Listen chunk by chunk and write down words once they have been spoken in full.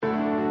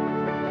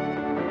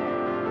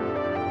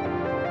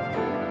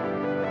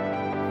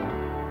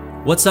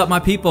What's up, my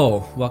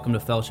people? Welcome to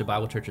Fellowship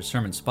Bible Church's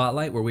Sermon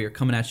Spotlight, where we are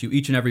coming at you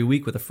each and every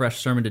week with a fresh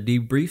sermon to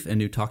debrief and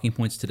new talking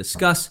points to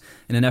discuss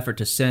in an effort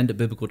to send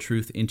biblical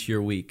truth into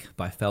your week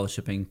by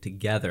fellowshipping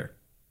together.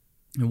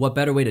 And what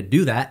better way to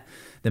do that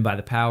than by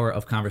the power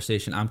of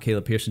conversation? I'm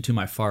Caleb Pearson. To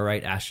my far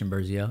right, Ashton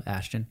Berzio.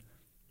 Ashton,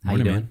 how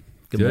you doing? Man.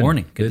 Good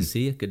morning. Good to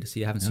see you. Good to see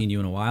you. I haven't seen you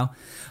in a while.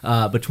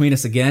 Between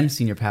us again,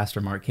 Senior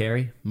Pastor Mark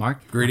Carey.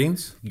 Mark.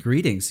 Greetings.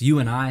 Greetings. You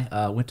and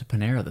I went to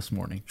Panera this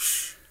morning.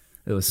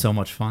 It was so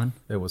much fun.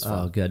 It was fun.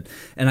 Oh, good.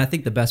 And I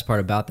think the best part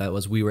about that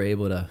was we were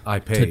able to,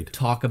 to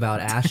talk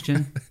about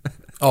Ashton.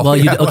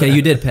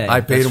 You did pay.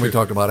 I paid and we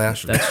talked about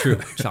Ashton. That's true.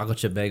 Chocolate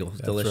chip bagel was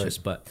delicious.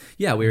 Right. But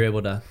yeah, we were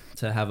able to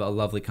have a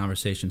lovely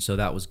conversation, so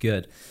that was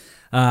good.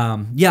 I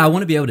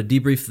want to be able to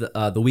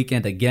debrief the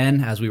weekend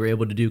again, as we were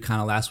able to do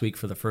kind of last week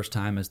for the first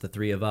time as the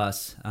three of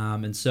us.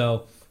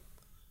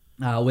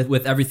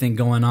 With everything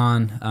going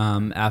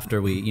on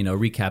after we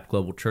recapped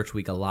Global Church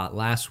Week a lot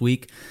last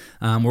week,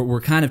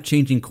 we're kind of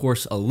changing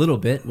course a little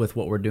bit with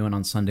what we're doing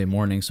on Sunday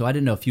morning. So I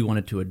didn't know if you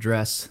wanted to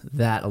address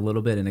that a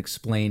little bit and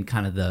explain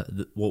kind of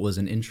the what was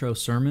an intro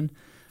sermon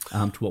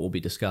to what we'll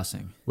be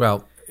discussing.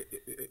 Well,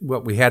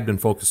 what we had been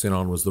focusing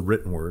on was the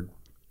written word.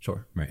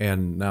 Sure. Right.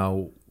 And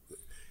now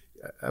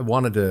I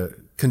wanted to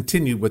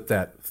continue with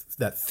that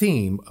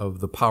theme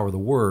of the power of the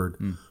word,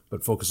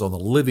 but focus on the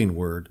living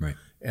word. Right.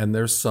 And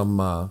there's some,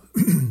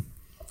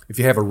 if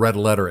you have a red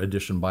letter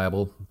edition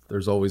Bible,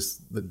 there's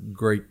always the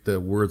great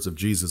words of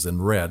Jesus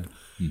in red.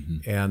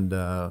 Mm-hmm.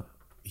 And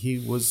he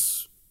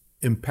was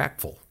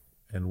impactful.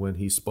 And when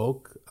he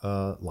spoke,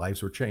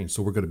 lives were changed.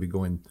 So we're going to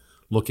be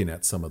looking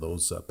at some of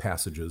those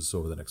passages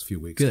over the next few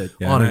weeks. Good.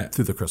 Yeah,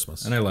 through the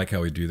Christmas. And I like how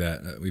we do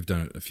that. We've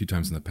done it a few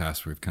times in the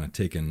past where we've kind of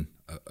taken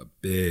a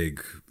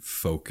big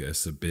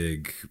focus, a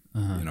big,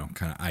 kind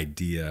of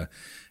idea,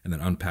 and then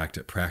unpacked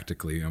it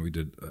practically. We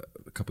did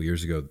a couple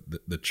years ago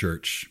the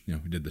church.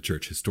 We did the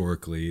church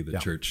historically, the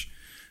church,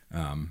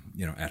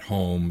 at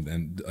home,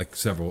 and like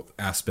several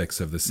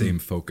aspects of the same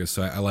focus.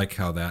 So I like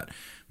how that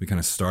we kind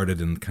of started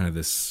in kind of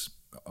this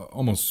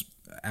almost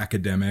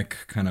academic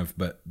kind of,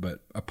 but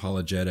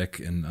apologetic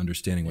and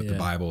understanding what the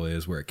Bible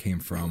is, where it came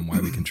from, why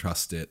we can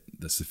trust it,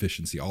 the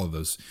sufficiency, all of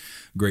those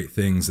great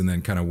things, and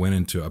then kind of went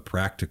into a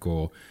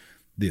practical,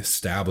 the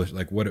established,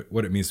 like what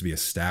it means to be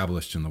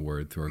established in the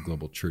Word through our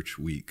Global Church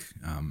Week,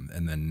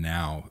 and then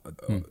now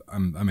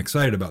I'm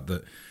excited about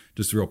the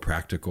just real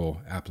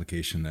practical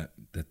application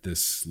that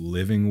this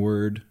Living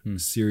Word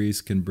series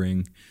can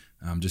bring,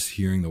 just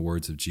hearing the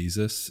words of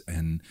Jesus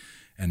and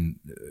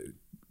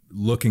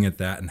looking at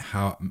that and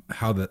how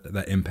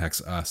that impacts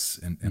us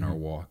in our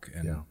walk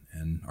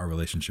and our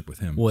relationship with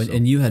Him. Well,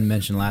 and you had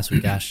mentioned last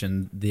week,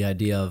 Ashton, the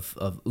idea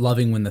of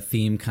loving when the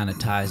theme kind of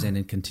ties in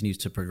and continues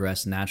to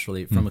progress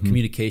naturally. From a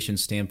communication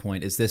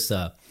standpoint, is this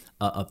a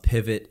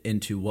pivot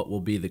into what will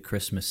be the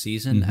Christmas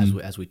season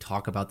as we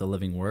talk about the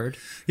living word?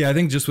 Yeah, I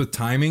think just with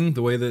timing,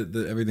 the way that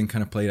everything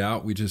kind of played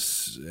out, we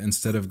just,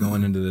 instead of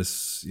going into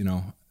this,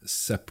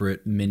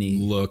 separate mini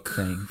look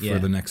thing for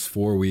the next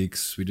 4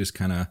 weeks, we just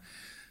kind of,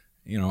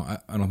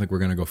 I don't think we're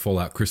going to go full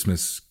out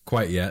Christmas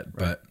quite yet,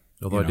 but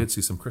although I did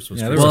see some Christmas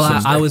trees. Well,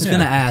 I was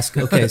going to ask,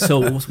 okay,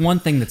 so one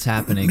thing that's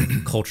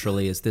happening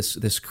culturally is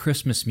this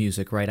Christmas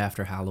music right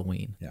after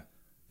Halloween. Yeah.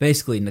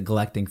 Basically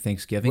neglecting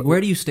Thanksgiving.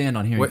 Where do you stand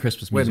on hearing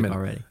Christmas music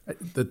already?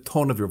 The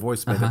tone of your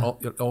voice made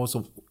it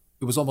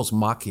was almost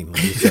mocking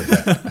when you said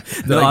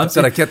that.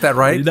 Did I get that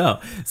right?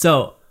 No.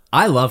 So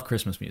I love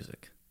Christmas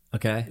music.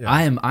 Okay, yeah.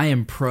 I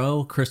am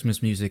pro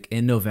Christmas music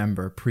in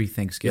November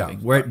pre-Thanksgiving.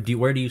 Yeah.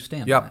 Where do you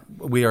stand? Yeah, on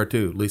that? We are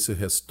too. Lisa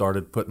has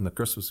started putting the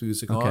Christmas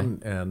music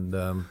on,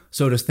 and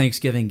so does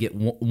Thanksgiving get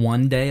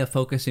one day of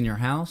focus in your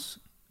house?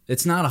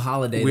 It's not a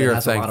holiday. We that are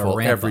has thankful a lot of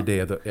ramp every up. day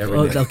of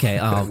every day. Okay.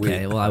 Oh,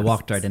 okay. Well, I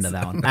walked right into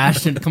that one.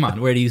 Ashton, come on.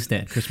 Where do you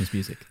stand? Christmas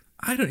music.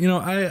 I don't.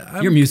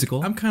 I'm, You're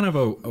musical. I'm kind of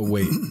a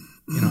wait.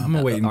 I'm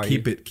a wait and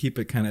keep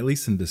it kind of at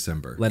least in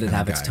December. Let it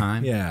have its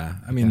time. Yeah.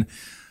 I mean.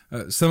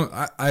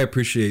 I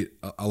appreciate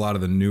a lot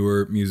of the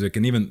newer music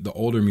and even the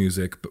older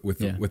music, but with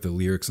the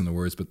lyrics and the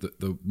words. But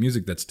the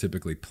music that's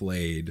typically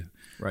played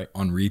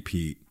on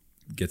repeat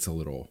gets a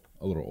little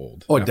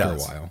old after a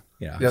while.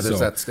 Yeah, there's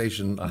that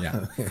station.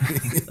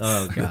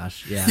 Oh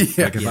gosh, yeah.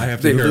 Like if I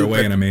have to hear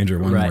 "Away in a Manger"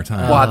 one more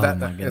time.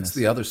 Well, it's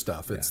the other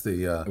stuff. It's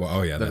the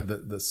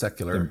the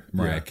secular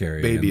Mariah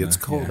Carey. Baby, it's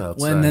cold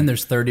outside. Well, and then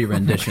there's 30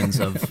 renditions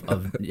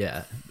of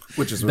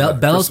which is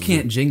bells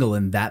can't jingle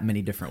in that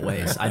many different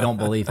ways. I don't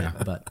believe it,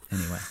 but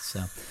anyway.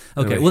 So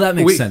okay, well that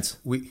makes sense.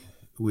 We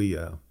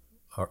are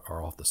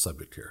off the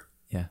subject here.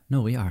 Yeah,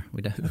 no, we are.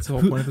 That's the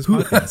whole point of this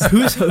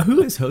podcast.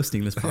 Who is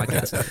hosting this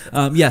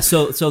podcast?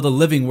 So the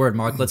living word,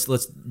 Mark.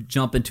 Let's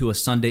jump into a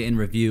Sunday in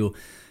review.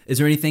 Is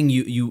there anything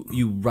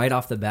you right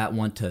off the bat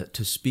want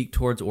to speak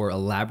towards or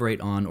elaborate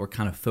on or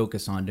kind of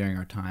focus on during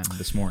our time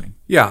this morning?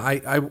 Yeah,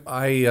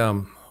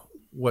 I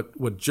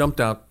what jumped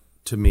out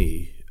to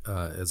me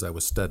as I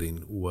was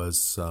studying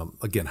was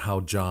again how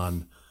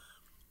John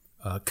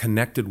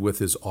connected with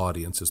his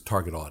audience, his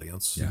target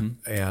audience,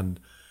 and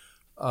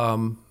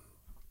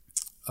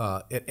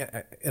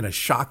in a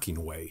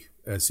shocking way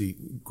as he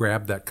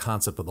grabbed that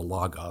concept of the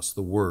Logos,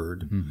 the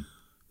Word,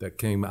 that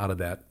came out of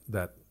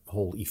that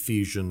whole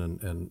Ephesian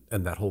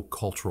and that whole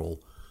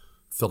cultural,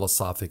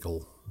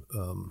 philosophical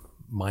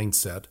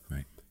mindset,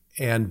 Right.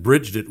 and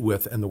bridged it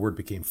with, and the Word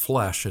became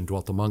flesh and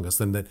dwelt among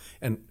us. And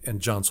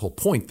John's whole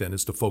point then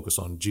is to focus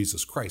on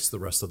Jesus Christ the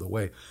rest of the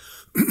way.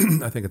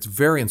 I think it's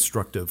very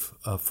instructive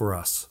for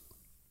us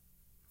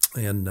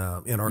in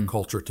our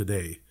culture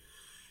today.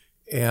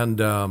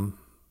 And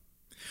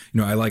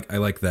I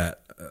like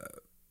that.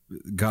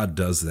 God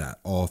does that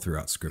all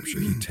throughout Scripture.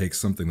 He takes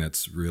something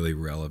that's really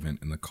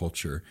relevant in the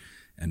culture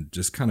and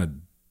just kind of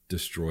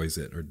destroys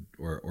it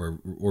or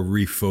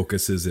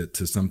refocuses it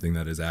to something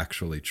that is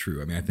actually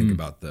true. I mean, I think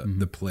about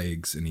the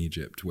plagues in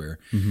Egypt, where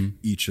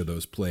each of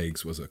those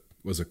plagues was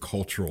a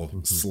cultural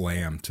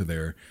slam to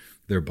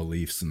their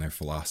beliefs and their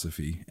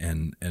philosophy,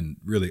 and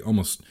really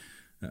almost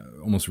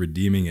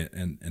redeeming it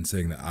and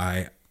saying that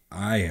I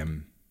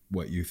am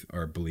what you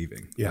are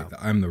believing. Yeah. Like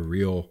that I'm the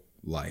real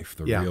life,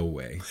 the real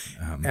way.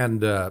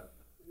 And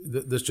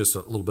this just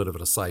a little bit of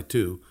an aside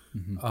too.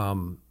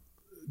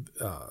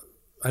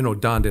 I know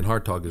Don Den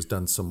Hartog has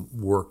done some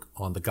work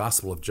on the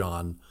Gospel of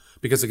John,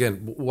 because again,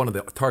 one of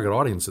the target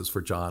audiences for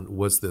John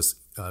was this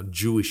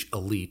Jewish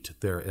elite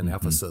there in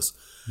Ephesus.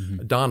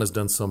 Don has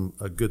done some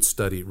good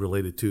study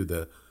related to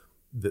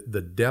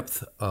the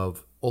depth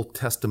of Old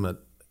Testament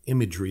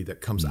imagery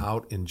that comes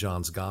out in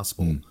John's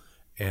Gospel,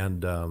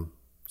 and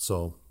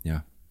so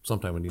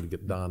sometime we need to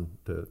get Don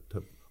to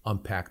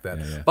unpack that.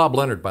 Yeah. Bob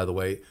Leonard, by the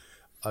way,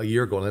 a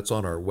year ago, and that's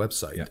on our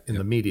website in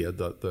the media,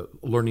 the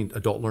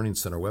Adult Learning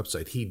Center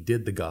website. He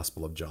did the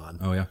Gospel of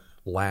John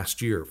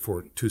last year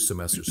for 2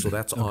 semesters. So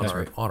that's on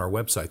our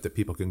website that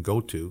people can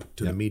go to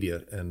the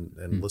media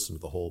and listen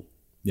to the whole.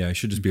 Yeah, you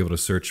should just be able to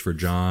search for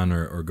John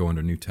or go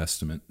into New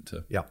Testament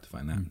to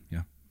find that.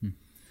 Yeah.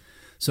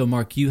 So,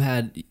 Mark, you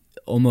had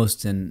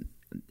almost an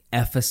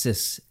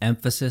emphasis,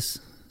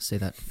 say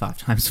that 5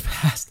 times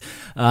fast,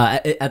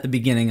 at the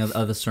beginning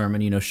of the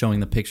sermon, showing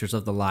the pictures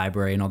of the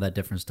library and all that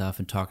different stuff,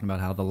 and talking about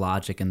how the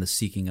logic and the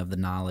seeking of the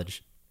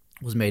knowledge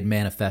was made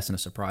manifest in a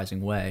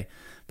surprising way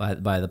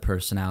by the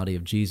personality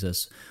of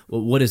Jesus.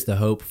 Well, what is the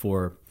hope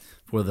for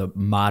the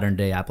modern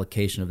day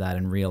application of that,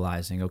 and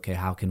realizing, okay,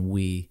 how can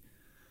we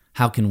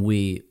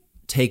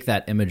take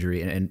that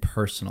imagery and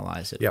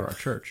personalize it for our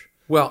church?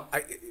 Well,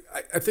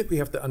 I think we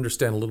have to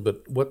understand a little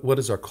bit what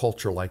is our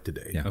culture like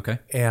today. Yeah. Okay.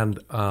 And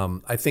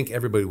I think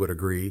everybody would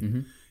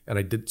agree, and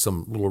I did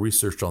some little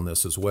research on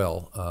this as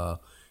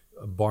well.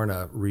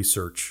 Barna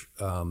research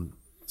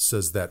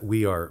says that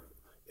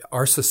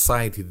our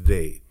society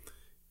today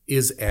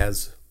is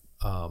as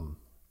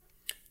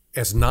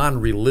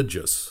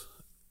non-religious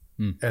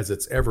as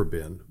it's ever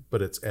been,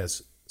 but it's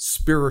as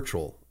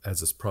spiritual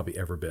as it's probably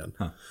ever been.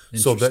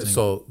 So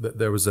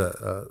there was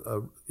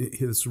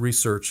his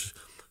research.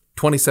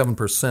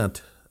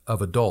 27%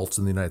 of adults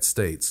in the United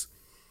States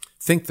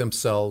think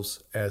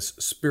themselves as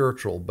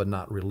spiritual but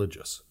not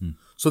religious.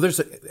 So there's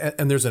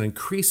an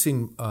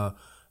increasing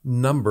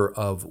number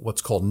of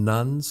what's called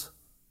nuns,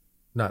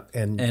 not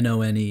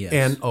N-O-N-E-S.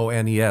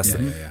 N-O-N-E-S.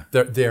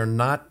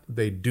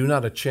 They do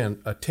not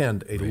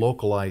attend a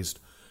localized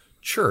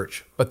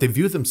church, but they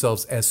view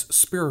themselves as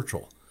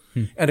spiritual.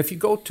 And if you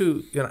go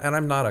to, and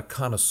I'm not a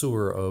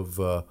connoisseur of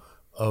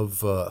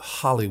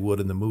Hollywood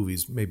and the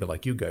movies, maybe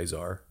like you guys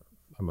are.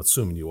 I'm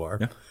assuming you are,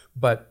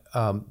 but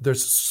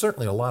there's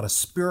certainly a lot of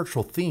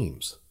spiritual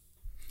themes,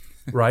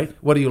 right?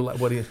 What do you?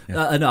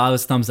 No, I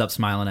was thumbs up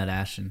smiling at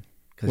Ashton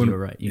because you were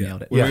right. You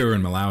nailed it. When we were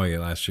in Malawi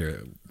last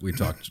year, we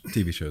talked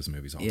TV shows and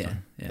movies all the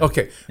time. Yeah.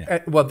 Okay.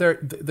 Well,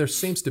 there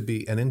seems to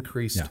be an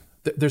increased.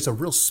 There's a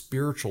real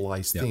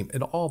spiritualized theme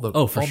in all the.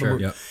 For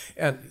sure.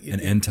 And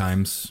end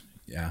times.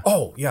 Yeah.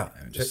 Oh yeah.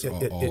 Just all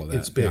of that.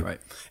 It's big. Yeah.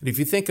 Right. And if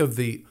you think of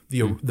the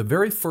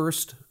very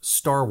first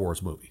Star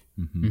Wars movie,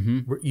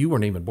 you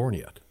weren't even born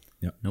yet.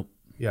 Nope.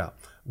 Yeah.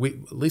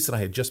 Lisa and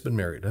I had just been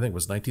married. I think it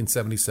was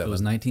 1977. It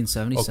was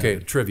 1977.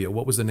 Okay, trivia.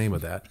 What was the name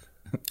of that?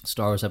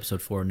 Star Wars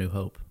Episode 4: New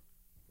Hope.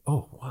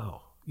 Oh,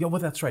 wow. Yeah,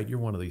 well, that's right. You're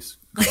one of these.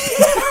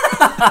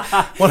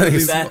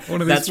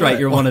 That's right.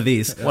 You're one of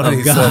these. One of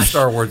these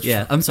Star Wars.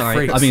 Yeah, I'm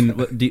sorry. freaks. I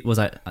mean, was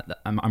I?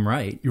 I'm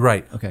right. You're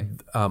right. Okay.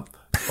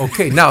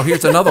 Okay, now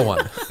here's another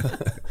one.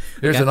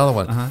 Another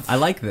one. I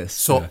like this.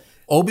 So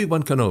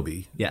Obi-Wan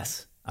Kenobi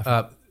Yes.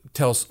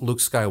 tells Luke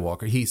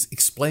Skywalker, he's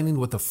explaining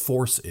what the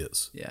Force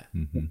is. Yeah.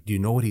 Do you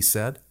know what he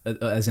said?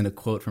 As in a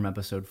quote from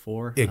Episode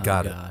 4?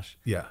 Got it. Gosh.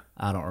 Yeah.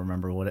 I don't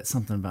remember what it's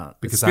something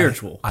about. Because it's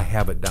spiritual. I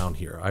have it down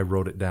here. I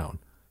wrote it down.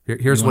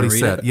 Here's what he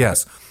said. It?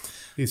 Yes.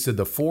 He said,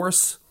 the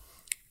Force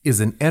is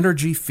an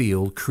energy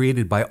field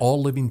created by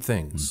all living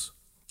things.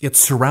 It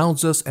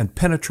surrounds us and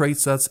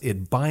penetrates us.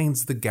 It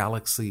binds the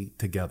galaxy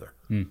together.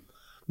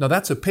 Now,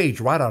 that's a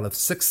page right out of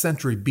 6th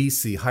century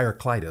BC,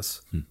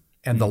 Heraclitus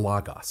and the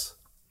Logos.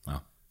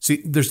 Wow.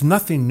 See, there's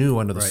nothing new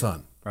under the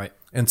sun. Right.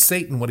 And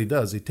Satan, what he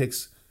does, he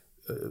takes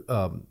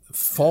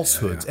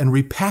falsehoods and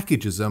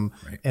repackages them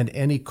in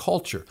any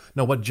culture.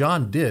 Now, what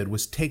John did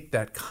was take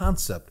that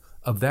concept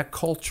of that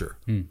culture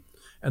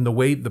and the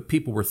way the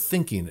people were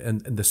thinking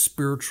and the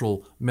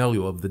spiritual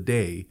milieu of the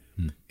day,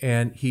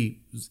 and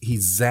he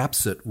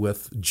zaps it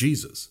with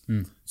Jesus.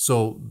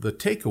 So the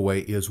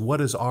takeaway is,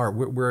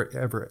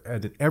 we're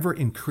at an ever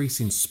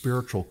increasing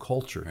spiritual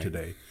culture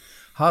today.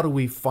 How do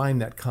we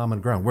find that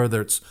common ground,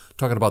 whether it's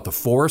talking about the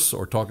Force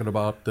or talking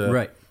about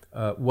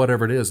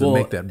whatever it is, and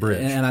make that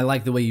bridge? And I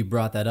like the way you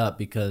brought that up,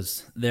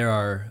 because there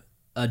are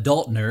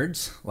adult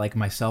nerds like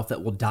myself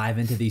that will dive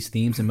into these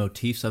themes and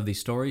motifs of these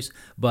stories.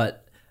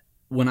 But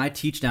when I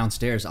teach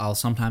downstairs, I'll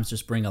sometimes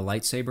just bring a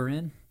lightsaber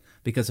in,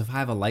 because if I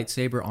have a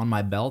lightsaber on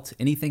my belt,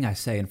 anything I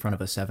say in front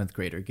of a 7th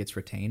grader gets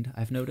retained,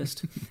 I've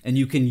noticed. And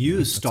you can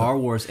use Star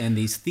Wars and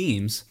these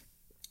themes.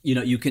 You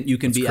know, you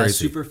can be as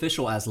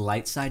superficial as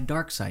light side,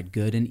 dark side,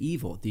 good and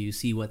evil. Do you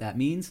see what that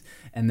means?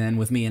 And then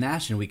with me and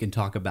Ashton, we can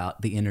talk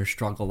about the inner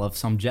struggle of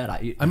some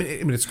Jedi. I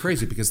mean, it's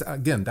crazy, because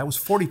again, that was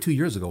 42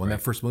 years ago when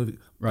that first movie.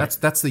 Right.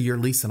 That's the year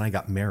Lisa and I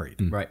got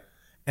married. Right.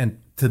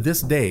 And to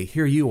this day,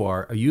 here you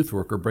are, a youth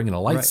worker, bringing a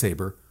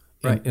lightsaber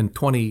in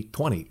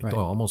 2020,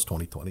 almost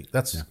 2020.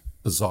 That's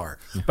bizarre,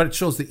 but it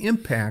shows the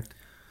impact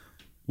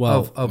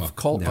of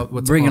cult.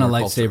 What's bringing a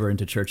lightsaber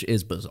into church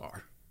is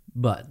bizarre,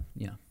 but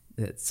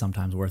it's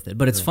sometimes worth it.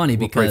 But it's funny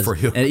because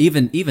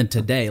even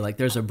today, like,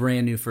 there's a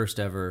brand new first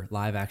ever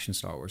live action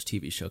Star Wars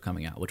TV show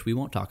coming out, which we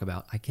won't talk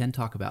about. I can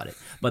talk about it,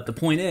 but the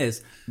point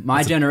is,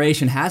 my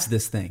generation has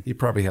this thing. He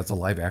probably has the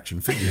live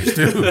action figures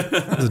too.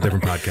 That's a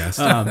different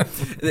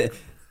podcast.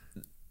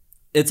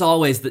 It's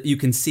always that you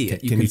can see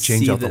it. Can you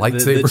change out the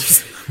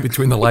lightsabers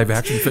between the live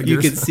action figures? You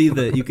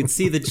can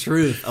see the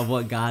truth of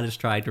what God is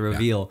trying to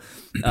reveal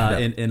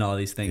in all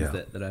these things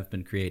that have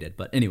been created.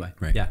 But anyway,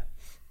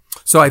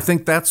 So I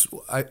think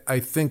I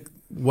think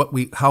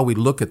how we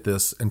look at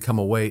this and come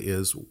away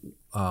is,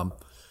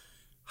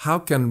 how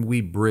can we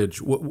bridge?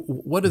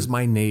 What is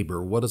my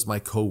neighbor? What is my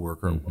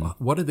coworker?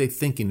 What are they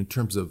thinking in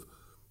terms of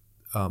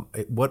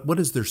what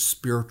is their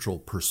spiritual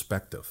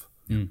perspective?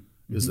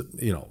 Is it,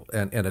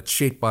 and it's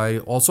shaped by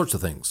all sorts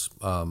of things,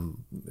 a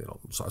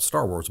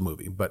Star Wars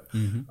movie, but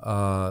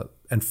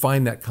and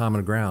find that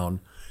common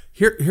ground.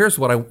 Here's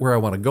where I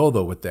want to go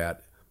though with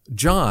that.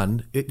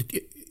 John,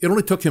 it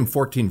only took him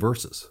 14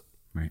 verses,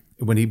 right,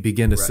 when he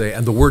began to say,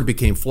 "And the Word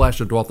became flesh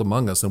and dwelt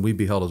among us, and we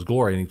beheld His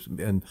glory,"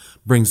 and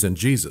brings in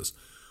Jesus.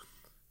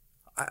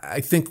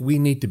 I think we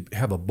need to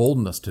have a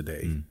boldness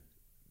today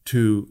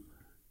to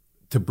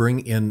bring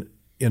in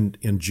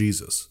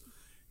Jesus,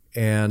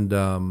 and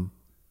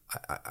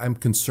I'm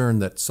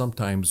concerned that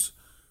sometimes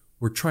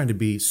we're trying to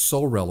be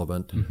so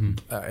relevant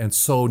and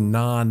so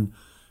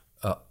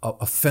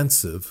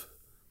non-offensive.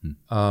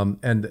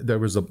 And there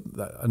was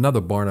another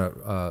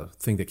Barna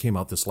thing that came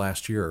out this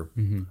last year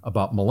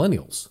about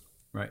millennials,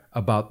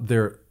 about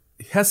their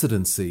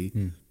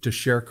hesitancy to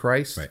share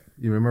Christ. Right.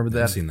 You remember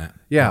that? I've seen that.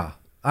 Yeah.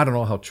 I don't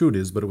know how true it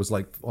is, but it was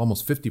like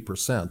almost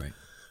 50%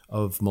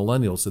 of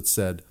millennials that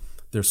said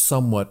they're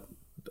somewhat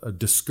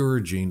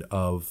discouraging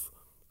of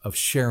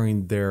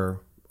sharing their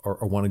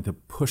or wanting to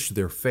push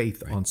their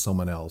faith on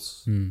someone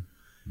else.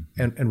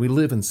 And we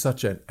live in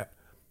such a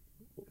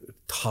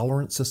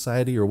tolerant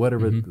society, or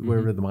whatever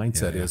the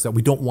mindset is, that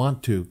we don't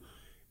want to.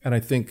 And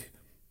I think,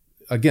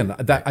 again,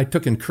 that I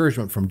took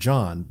encouragement from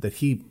John that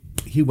he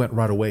went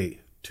right away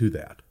to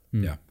that.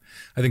 Yeah,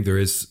 I think there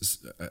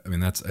is. I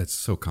mean, it's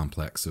so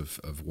complex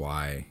of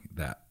why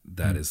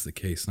that is the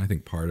case, and I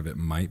think part of it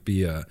might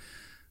be a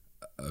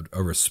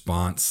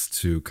response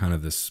to kind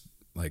of this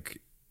like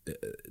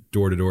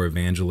door-to-door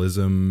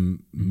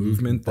evangelism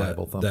movement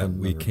that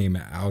we came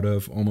out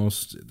of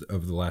almost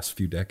over the last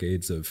few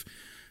decades of,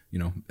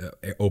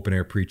 open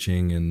air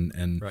preaching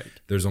and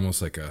there's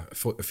almost like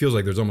it feels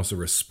like there's almost a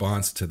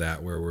response to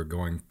that where we're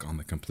going on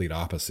the complete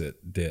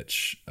opposite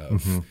ditch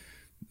of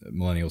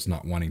millennials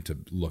not wanting to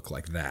look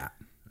like that.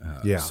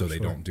 So they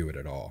don't do it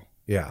at all.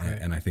 Yeah.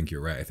 And I think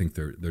you're right. I think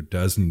there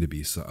does need to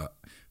be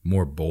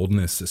more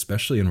boldness,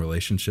 especially in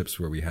relationships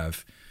where we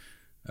have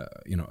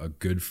a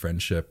good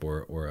friendship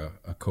or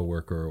a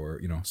coworker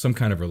or some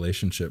kind of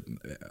relationship.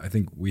 I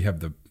think we have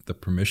the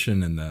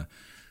permission and the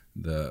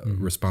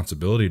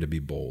responsibility to be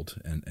bold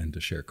and to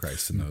share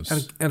Christ in those.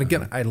 And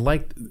again,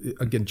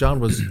 John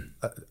was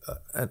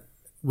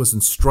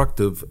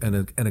instructive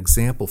and an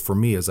example for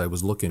me as I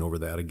was looking over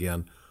that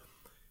again.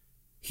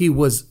 He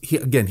was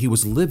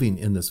living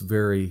in this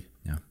very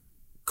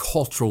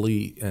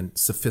culturally and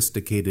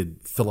sophisticated,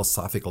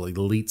 philosophical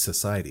elite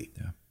society.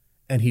 Yeah.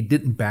 And he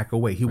didn't back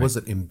away. He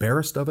wasn't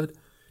embarrassed of it.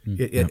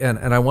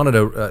 And I wanted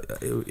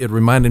to. It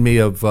reminded me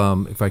of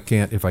if I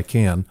can,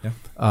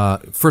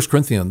 1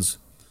 Corinthians,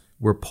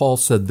 where Paul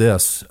said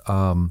this,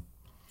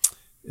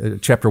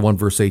 chapter 1,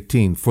 verse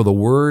 18: "For the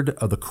word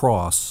of the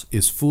cross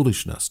is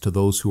foolishness to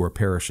those who are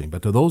perishing,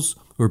 but to those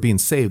who are being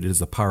saved, it is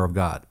the power of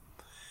God."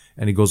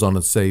 And he goes on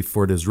to say,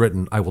 "For it is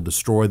written, I will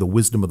destroy the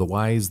wisdom of the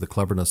wise, the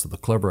cleverness of the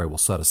clever I will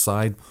set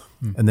aside."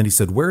 And then he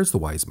said, "Where's the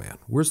wise man?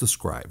 Where's the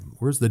scribe?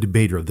 Where's the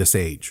debater of this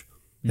age?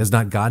 Has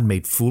not God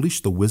made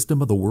foolish the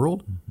wisdom of the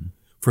world?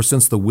 For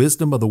since the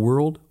wisdom of the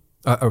world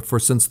For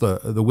since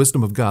the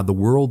wisdom of God, the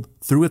world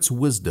through its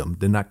wisdom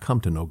did not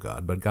come to know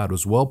God, but God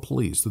was well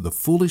pleased through the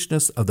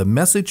foolishness of the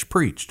message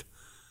preached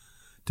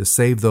to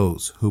save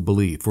those who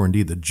believe. For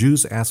indeed the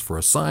Jews asked for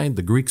a sign,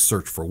 the Greeks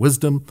searched for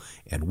wisdom,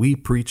 and we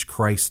preach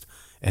Christ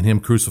and him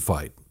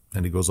crucified.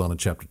 And he goes on in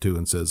chapter 2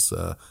 and says,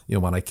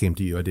 when I came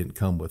to you, I didn't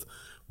come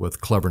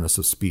with cleverness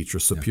of speech or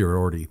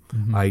superiority. Yeah.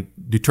 Mm-hmm. I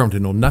determined to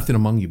know nothing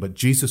among you but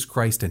Jesus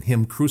Christ and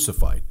him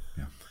crucified.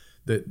 Yeah.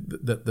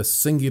 The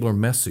singular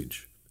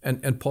message.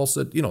 And Paul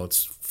said,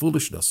 it's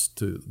foolishness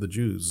to the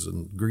Jews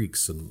and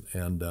Greeks, and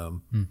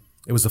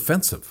it was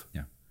offensive.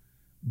 Yeah.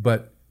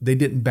 But they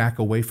didn't back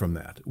away from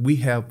that. We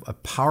have a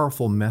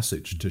powerful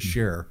message to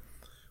share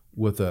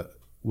with a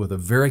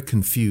very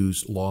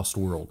confused, lost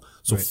world.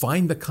 So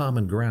find the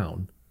common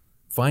ground,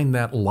 find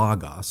that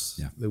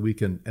logos that we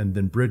can, and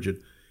then bridge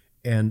it,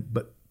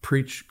 but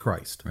preach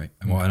Christ. Right.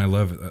 And I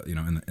love,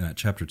 in that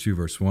chapter 2,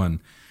 verse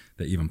 1,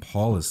 that even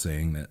Paul is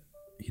saying that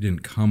he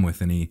didn't come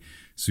with any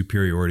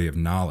superiority of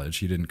knowledge.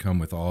 He didn't come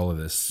with all of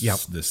this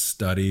this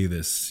study,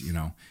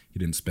 he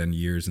didn't spend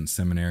years in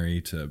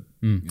seminary to,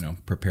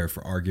 prepare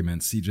for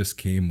arguments. He just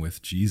came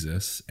with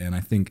Jesus. And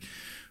I think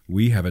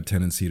we have a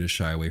tendency to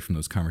shy away from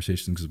those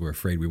conversations because we're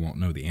afraid we won't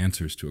know the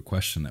answers to a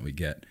question that we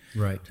get.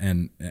 Right.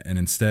 And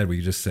instead we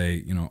just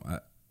say,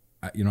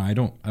 I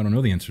don't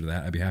know the answer to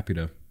that. I'd be happy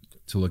to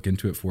look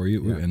into it for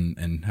you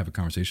and have a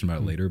conversation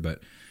about it later.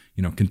 But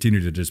continue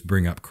to just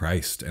bring up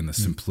Christ and the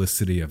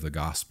simplicity of the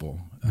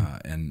gospel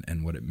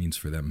and what it means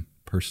for them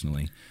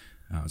personally.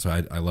 So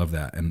I love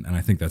that, and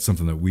I think that's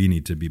something that we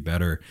need to be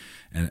better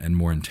and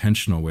more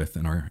intentional with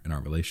in our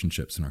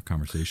relationships and our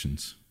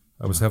conversations.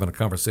 I was having a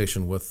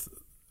conversation with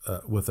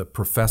a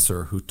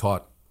professor who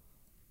taught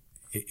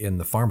in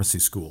the pharmacy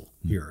school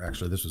here.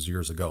 Actually, this was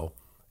years ago,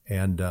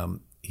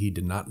 and he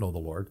did not know the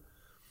Lord.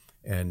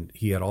 And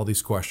he had all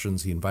these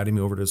questions. He invited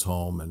me over to his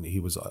home, and he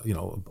was,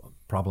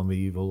 problem of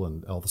evil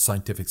and all the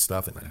scientific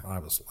stuff. And I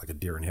was like a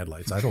deer in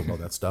headlights. I don't know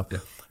that stuff.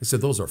 I said,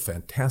 those are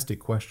fantastic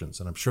questions,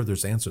 and I'm sure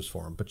there's answers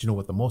for them. But you know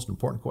what the most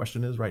important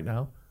question is right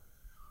now?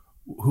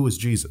 Who is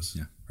Jesus?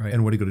 Yeah. Right.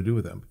 And what are you going to do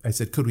with him? I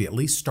said, could we at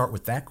least start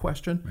with that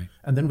question? Right.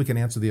 And then we can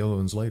answer the other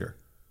ones later.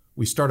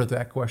 We started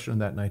that question,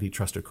 and that night he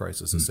trusted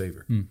Christ as a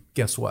Savior.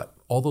 Guess what?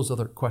 All those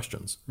other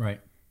questions.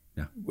 Right.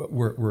 Yeah,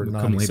 were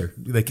come later.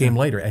 They came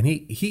later, and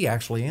he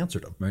actually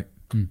answered them. Right.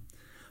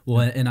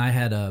 Well, and I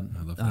had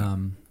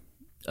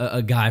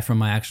a guy from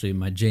my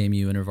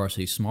JMU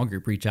InterVarsity small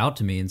group reach out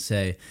to me and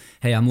say,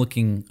 "Hey, I'm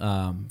looking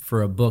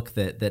for a book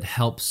that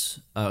helps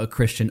a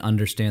Christian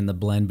understand the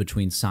blend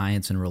between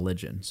science and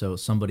religion." So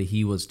somebody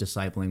he was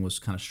discipling was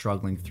kind of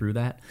struggling through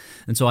that,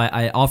 and so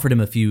I offered him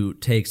a few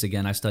takes.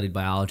 Again, I studied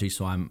biology,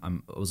 so I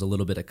was a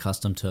little bit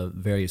accustomed to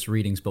various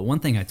readings. But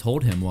one thing I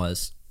told him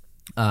was,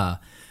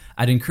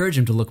 I'd encourage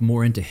him to look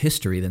more into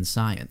history than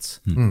science.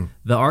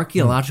 The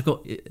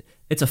archaeological,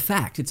 it's a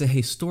fact. It's a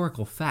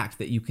historical fact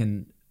that you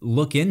can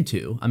look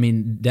into. I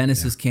mean,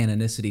 Dennis's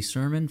canonicity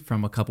sermon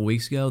from a couple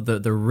weeks ago,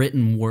 the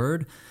written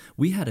word,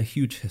 we had a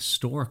huge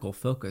historical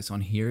focus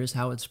on here's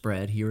how it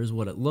spread, here's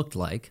what it looked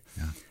like,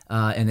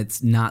 and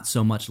it's not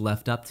so much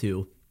left up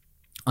to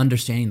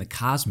understanding the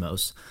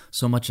cosmos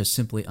so much as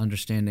simply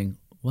understanding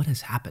what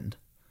has happened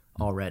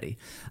already.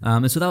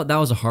 And so that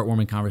was a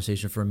heartwarming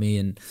conversation for me.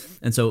 And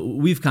so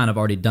we've kind of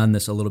already done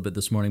this a little bit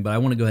this morning, but I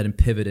want to go ahead and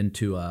pivot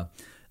into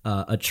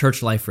a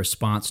church life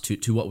response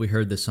to what we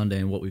heard this Sunday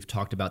and what we've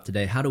talked about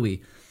today. How do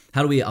we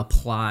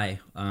apply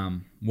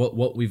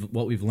what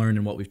we've learned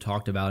and what we've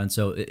talked about? And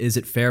so is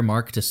it fair,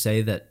 Mark, to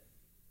say that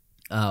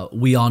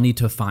we all need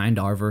to find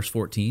our verse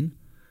 14?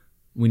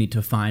 We need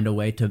to find a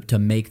way to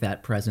make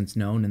that presence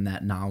known and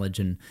that knowledge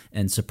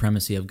and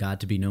supremacy of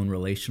God to be known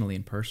relationally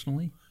and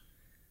personally?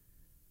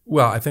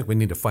 Well, I think we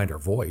need to find our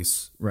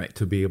voice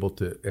to be able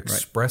to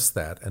express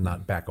that and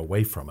not back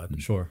away from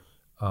it. Sure.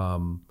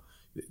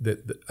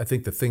 I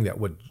think the thing that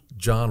what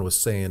John was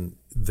saying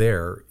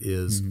there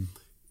is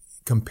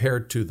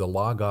compared to the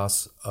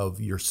logos of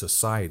your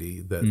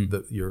society,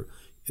 that you're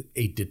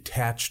a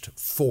detached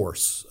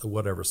force,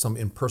 whatever, some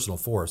impersonal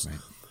force.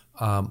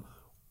 Right.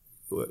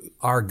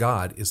 Our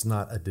God is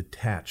not a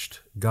detached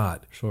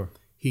God. Sure.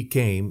 He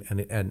came,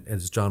 and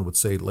as John would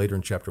say later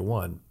in chapter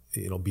 1,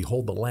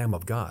 behold the Lamb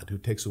of God who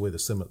takes away the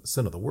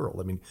sin of the world.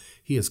 I mean,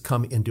 he has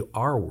come into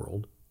our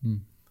world.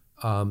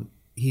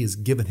 He has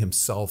given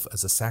himself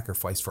as a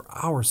sacrifice for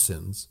our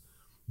sins.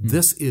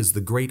 This is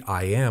the great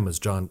I am, as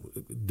John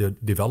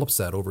develops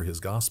that over his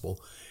gospel.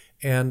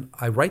 And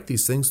I write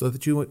these things so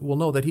that you will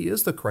know that he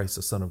is the Christ,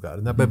 the Son of God,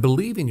 and that by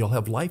believing you'll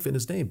have life in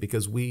his name,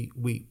 because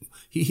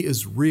he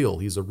is real.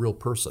 He's a real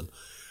person.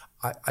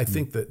 I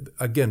think that,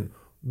 again,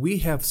 we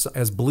have,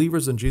 as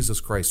believers in Jesus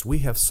Christ, we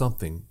have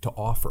something to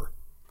offer.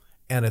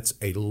 And it's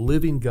a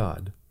living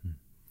God,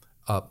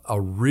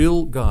 a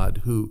real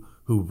God who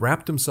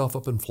wrapped himself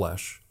up in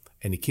flesh,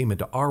 and he came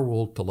into our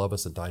world to love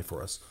us and die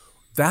for us.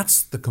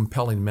 That's the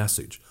compelling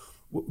message.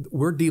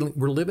 We're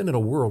living in a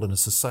world, in a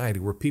society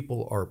where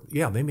people are,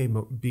 they may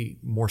be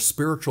more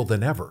spiritual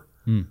than ever.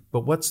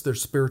 But what's their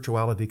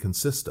spirituality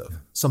consist of?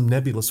 Some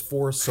nebulous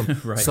force,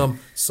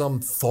 some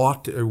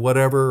thought or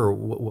whatever,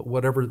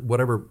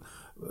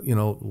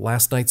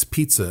 last night's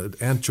pizza,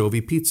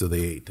 anchovy pizza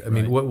they ate. I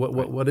mean,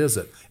 what is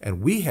it?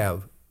 And we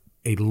have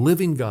a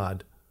living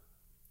God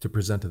to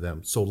present to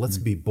them. So let's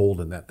be bold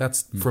in that.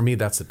 That's for me,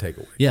 that's the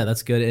takeaway. Yeah,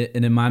 that's good.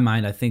 And in my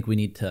mind, I think we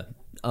need to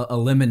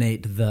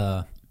eliminate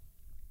the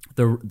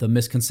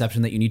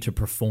misconception that you need to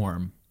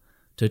perform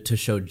to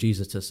show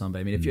Jesus to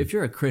somebody. I mean, if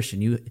you're a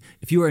Christian,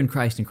 if you are in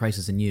Christ and Christ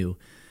is in you,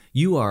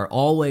 you are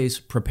always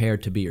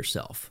prepared to be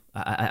yourself.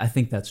 I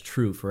think that's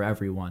true for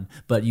everyone.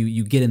 But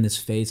you get in this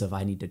phase of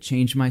I need to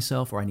change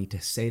myself, or I need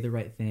to say the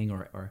right thing,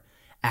 or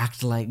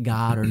act like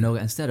God, or know,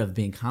 instead of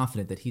being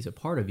confident that He's a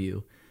part of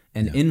you.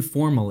 And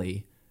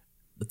informally,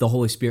 the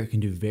Holy Spirit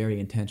can do very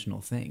intentional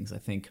things. I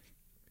think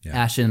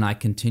Ashton and I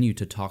continue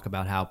to talk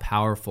about how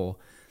powerful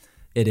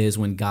it is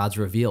when God's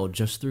revealed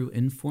just through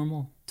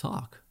informal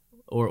talk.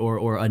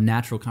 Or a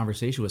natural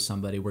conversation with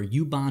somebody where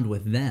you bond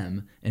with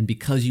them, and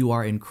because you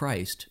are in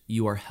Christ,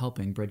 you are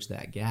helping bridge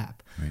that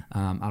gap. Right.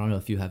 I don't know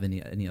if you have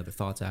any other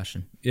thoughts,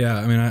 Ashton. Yeah,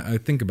 I mean, I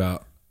think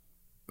about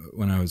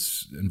when I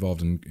was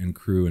involved in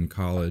Cru in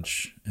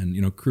college,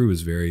 and Cru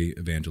is very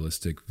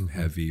evangelistic,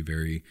 heavy.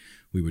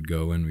 We would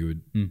go and we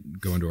would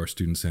go into our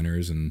student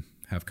centers and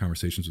have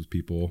conversations with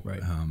people.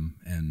 Right.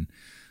 And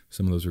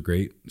some of those were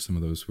great. Some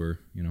of those were,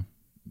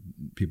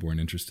 people weren't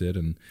interested.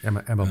 And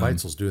Emma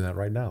Beitzel's doing that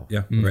right now.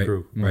 Yeah, right,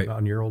 right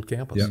on your old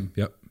campus.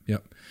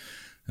 Yep.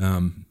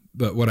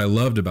 But what I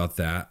loved about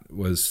that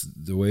was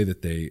the way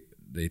that they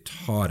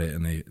taught it,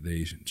 and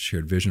they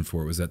shared vision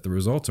for it, was that the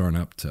results aren't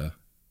up to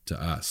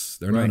us.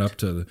 They're not up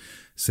to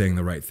saying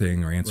the right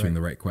thing or answering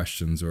the right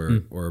questions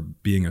or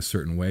being a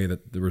certain way.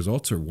 That the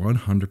results are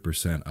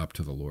 100% up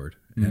to the Lord.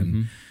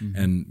 And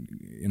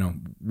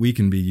we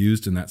can be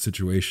used in that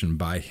situation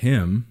by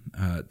Him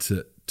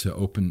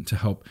to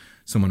help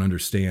someone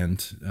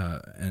understand,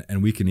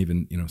 and we can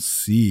even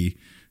see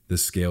the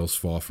scales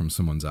fall from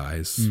someone's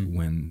eyes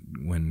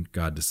when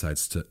God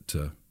decides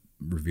to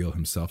reveal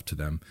Himself to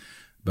them.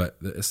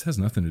 But this has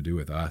nothing to do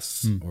with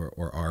us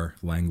or our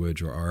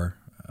language or our.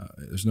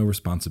 There's no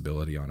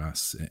responsibility on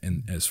us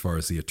in as far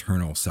as the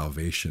eternal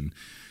salvation,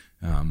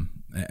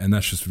 and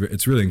that's just,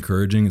 it's really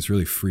encouraging. It's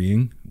really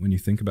freeing when you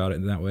think about it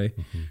in that way.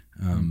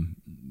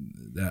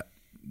 That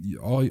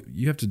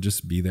you have to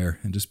just be there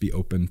and just be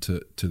open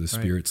to the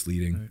Spirit's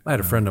leading. Right. I had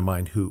a friend of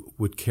mine who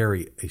would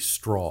carry a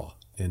straw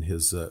in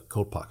his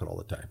coat pocket all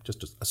the time,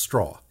 just a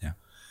straw. Yeah.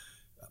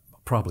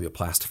 Probably a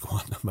plastic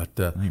one, but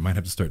you might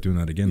have to start doing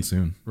that again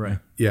soon. Right?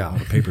 Yeah, all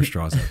the paper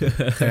straws out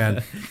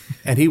there.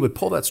 and he would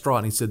pull that straw,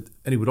 and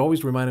he would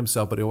always remind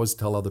himself, but he always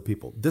tell other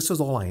people, "This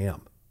is all I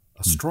am,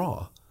 a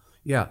straw."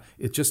 Yeah,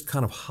 it's just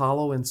kind of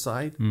hollow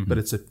inside, but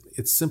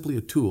it's simply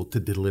a tool to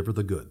deliver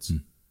the goods,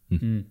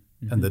 and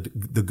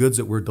the goods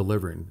that we're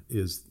delivering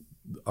is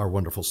our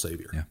wonderful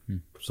Savior. Yeah.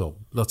 So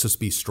let's just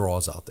be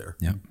straws out there.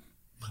 Yeah,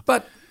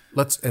 but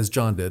let's, as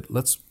John did,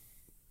 let's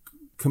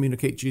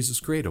communicate Jesus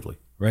creatively.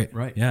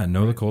 Right. Yeah.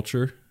 Know the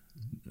culture,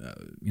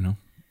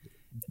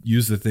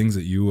 use the things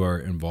that you are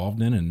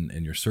involved in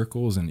your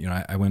circles. And,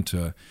 I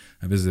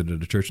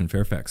visited a church in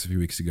Fairfax a few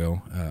weeks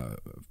ago, a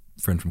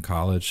friend from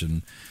college,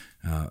 and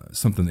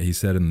something that he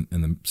said in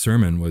the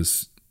sermon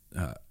was,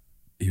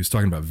 he was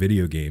talking about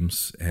video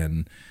games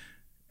and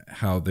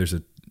how there's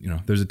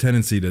a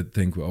tendency to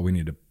think, well, we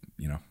need to,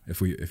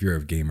 if you're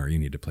a gamer, you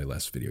need to play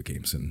less video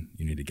games and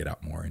you need to get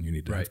out more and you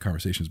need to have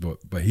conversations.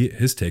 But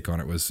his take on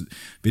it was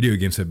video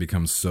games have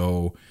become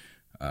so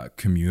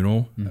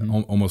communal,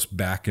 almost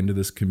back into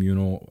this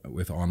communal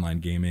with online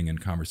gaming and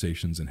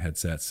conversations and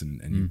headsets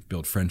and you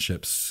build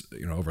friendships,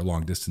 over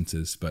long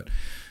distances. But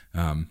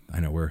I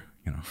know we're,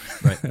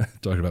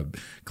 talking about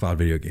cloud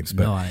video games,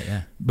 but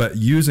but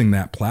using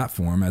that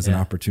platform as an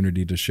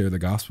opportunity to share the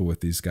gospel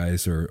with these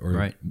guys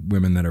or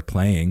women that are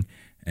playing,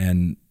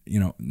 and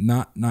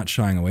not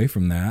shying away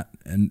from that,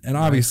 and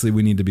obviously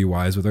we need to be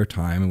wise with our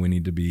time, and we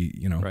need to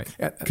be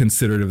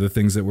considerate of the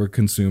things that we're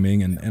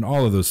consuming and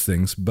all of those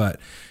things, but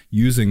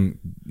using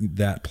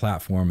that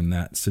platform and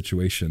that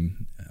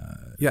situation.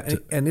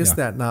 Is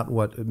that not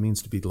what it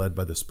means to be led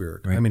by the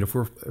Spirit? Right. I mean, if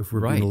we're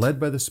being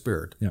led by the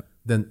Spirit,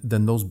 then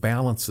those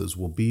balances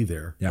will be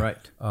there. Yeah.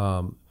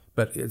 Right.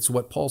 But it's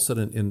what Paul said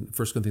in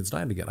 1 Corinthians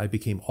 9 again. I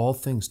became all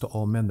things to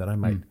all men that I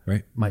might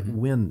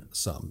win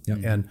some.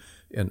 Yep.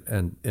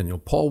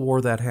 And Paul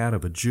wore that hat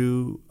of a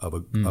Jew, of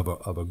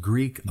a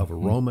Greek, of a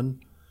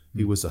Roman.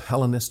 He was a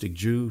Hellenistic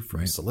Jew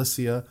from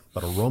Cilicia,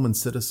 but a Roman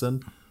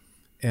citizen.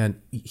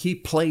 And he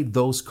played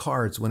those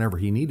cards whenever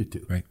he needed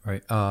to,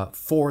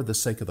 for the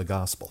sake of the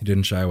gospel. He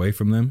didn't shy away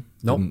from them.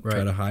 Nope. Didn't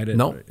try to hide it.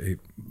 Nope. He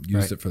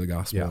used it for the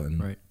gospel.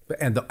 Yeah.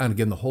 And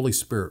again, the Holy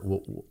Spirit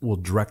will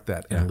direct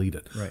that and lead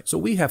it. Right. So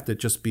we have to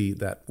just be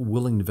that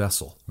willing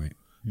vessel. Right.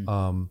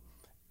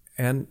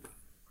 And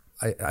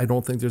I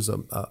don't think there's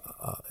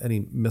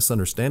any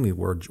misunderstanding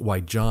why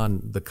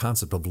John, the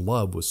concept of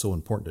love was so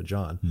important to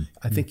John.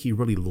 I think he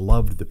really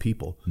loved the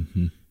people.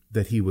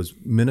 that he was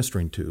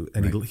ministering to,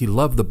 and he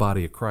loved the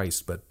body of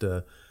Christ,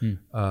 but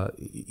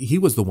he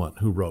was the one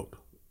who wrote,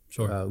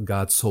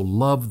 God so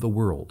loved the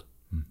world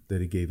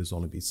that he gave his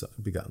only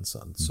begotten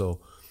Son.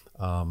 So,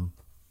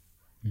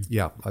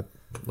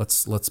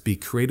 let's be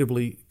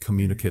creatively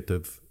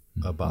communicative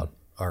about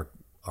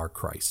our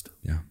Christ.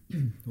 Yeah.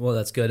 Well,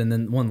 that's good. And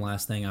then one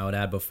last thing I would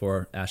add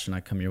before Ash and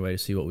I come your way to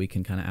see what we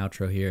can kind of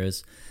outro here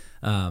is,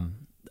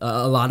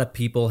 a lot of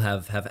people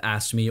have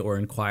asked me or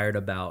inquired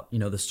about,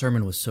 the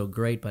sermon was so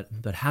great,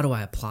 but how do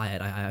I apply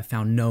it? I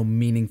found no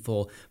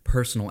meaningful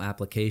personal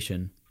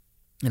application.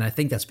 And I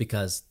think that's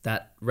because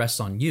that rests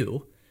on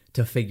you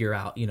to figure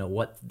out,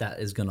 what that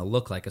is going to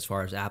look like as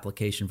far as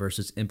application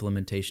versus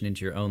implementation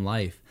into your own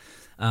life.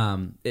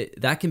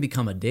 That can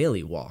become a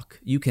daily walk.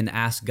 You can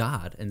ask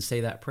God and say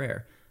that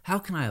prayer. How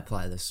can I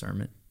apply this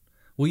sermon?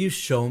 Will you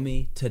show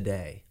me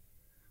today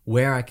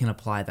where I can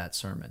apply that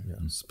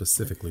sermon?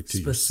 Specifically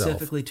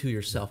to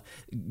yourself.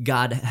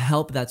 God,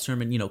 help that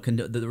sermon.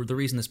 The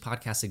reason this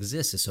podcast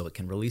exists is so it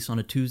can release on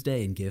a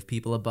Tuesday and give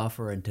people a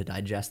buffer and to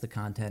digest the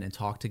content and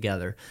talk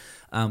together.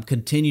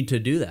 Continue to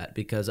do that,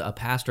 because a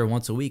pastor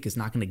once a week is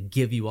not going to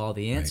give you all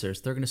the answers.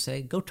 Right. They're going to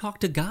say, go talk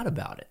to God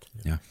about it.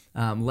 Yeah.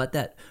 Let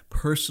that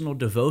personal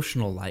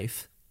devotional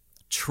life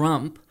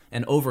trump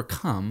and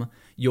overcome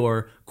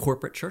your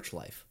corporate church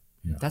life.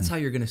 Yeah. That's how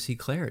you're going to see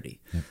clarity.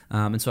 Yeah.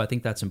 And so I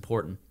think that's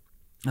important.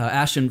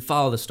 Ashton,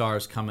 Follow the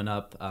Stars coming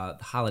up.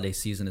 The holiday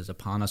season is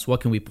upon us.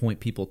 What can we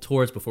point people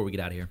towards before we get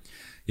out of here?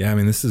 Yeah,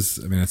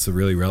 it's a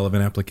really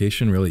relevant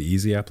application, really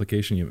easy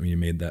application. You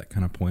made that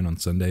kind of point on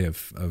Sunday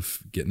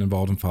of getting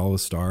involved in Follow the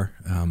Star.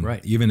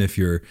 Right. Even if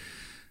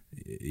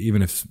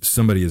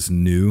somebody is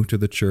new to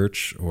the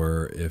church,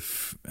 or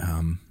if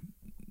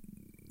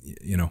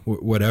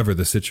whatever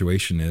the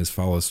situation is,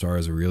 Follow the Star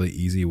is a really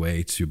easy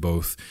way to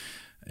both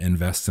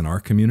invest in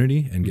our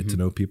community and get to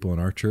know people in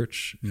our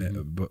church,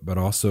 but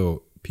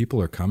also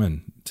people are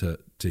coming to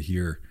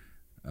hear.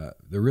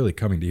 They're really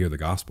coming to hear the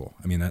gospel.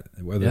 I mean, that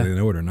whether they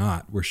know it or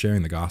not, we're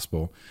sharing the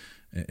gospel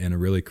in a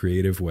really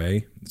creative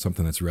way,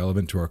 something that's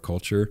relevant to our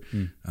culture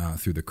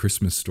through the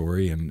Christmas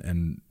story.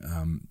 And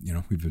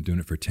we've been doing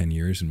it for 10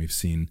 years, and we've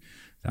seen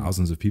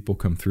thousands of people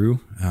come through.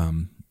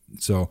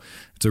 So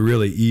it's a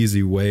really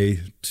easy way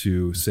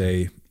to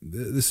say,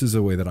 this is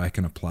a way that I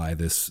can apply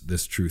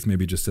this truth,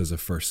 maybe just as a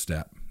first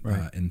step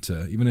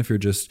into, even if you're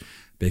just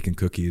baking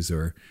cookies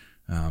or,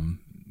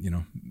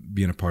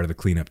 being a part of the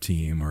cleanup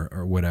team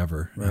or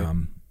whatever. Right.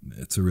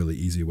 It's a really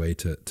easy way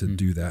to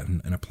do that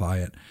and apply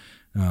it.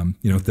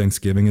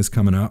 Thanksgiving is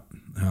coming up.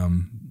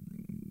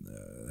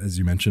 As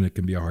you mentioned, it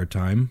can be a hard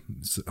time.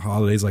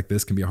 Holidays like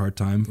this can be a hard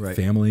time. Right.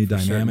 Family for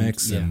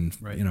dynamics and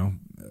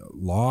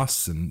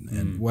loss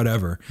and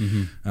whatever.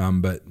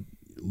 But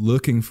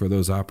looking for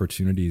those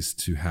opportunities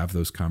to have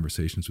those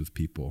conversations with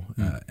people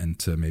and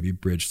to maybe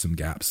bridge some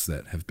gaps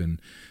that have been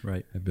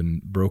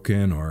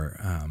broken, or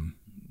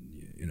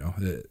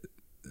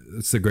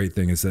that's the great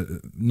thing, is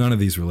that none of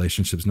these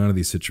relationships, none of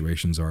these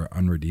situations are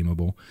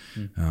unredeemable.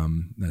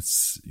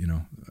 That's,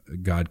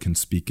 God can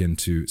speak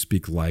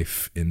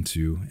life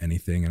into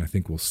anything. And I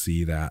think we'll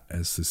see that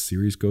as this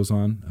series goes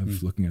on,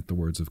 of looking at the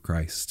words of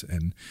Christ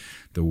and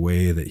the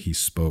way that he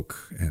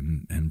spoke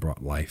and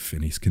brought life.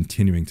 And he's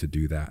continuing to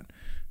do that.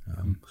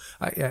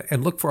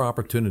 And look for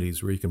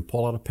opportunities where you can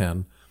pull out a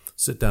pen,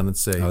 sit down and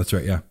say, "Oh, that's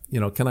right, yeah.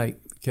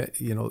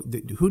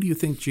 Who do you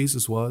think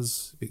Jesus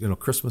was?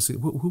 Christmas.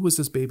 Who was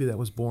this baby that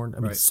was born? I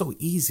mean, it's so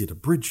easy to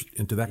bridge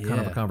into that kind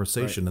of a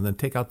conversation, and then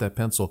take out that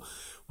pencil.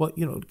 Well,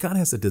 God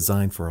has a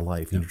design for our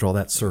life. You draw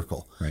that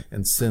circle,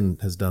 and sin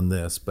has done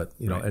this, but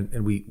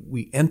and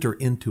we enter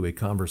into a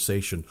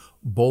conversation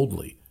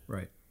boldly,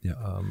 right. Yeah.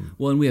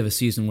 And we have a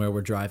season where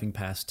we're driving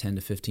past 10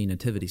 to 15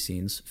 nativity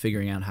scenes,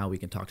 figuring out how we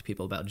can talk to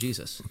people about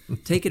Jesus.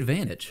 Take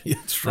advantage.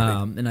 That's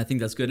right. And I think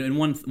that's good. And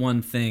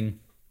one thing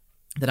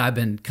that I've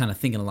been kind of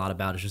thinking a lot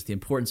about is just the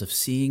importance of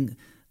seeing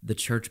the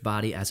church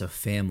body as a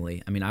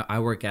family. I mean, I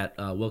work at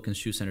Wilkins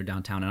Shoe Center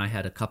downtown, and I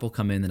had a couple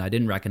come in that I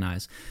didn't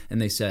recognize, and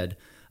they said,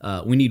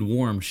 we need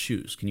warm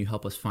shoes. Can you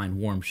help us find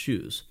warm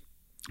shoes?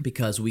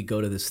 Because we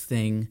go to this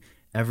thing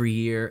every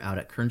year out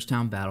at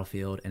Kernstown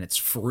Battlefield, and it's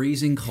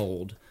freezing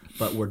cold,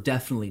 but we're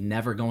definitely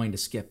never going to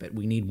skip it.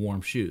 We need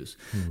warm shoes.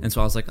 And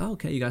so I was like, oh,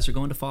 okay, you guys are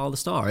going to Follow the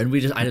Star. And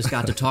I just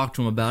got to talk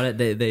to them about it.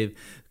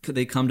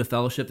 They come to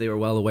fellowship. They were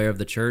well aware of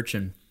the church,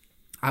 and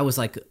I was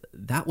like,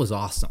 that was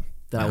awesome.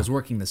 That I was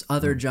working this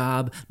other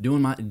job,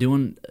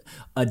 doing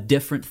a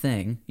different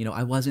thing.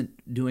 I wasn't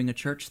doing a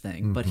church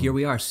thing, but here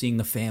we are, seeing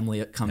the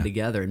family come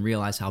together and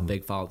realize how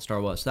big Follow the Star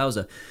was. So that was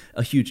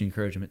a huge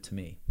encouragement to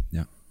me.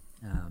 Yeah.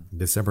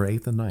 December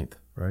 8th and 9th,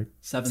 right?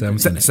 7th and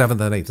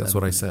 8th. That's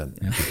what I said.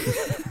 Yeah.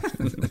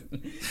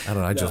 I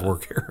don't know. I just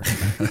work here.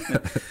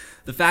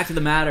 The fact of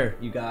the matter,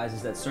 you guys,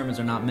 is that sermons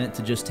are not meant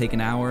to just take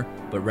an hour,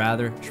 but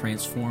rather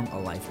transform a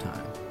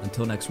lifetime.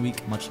 Until next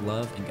week, much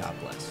love and God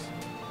bless.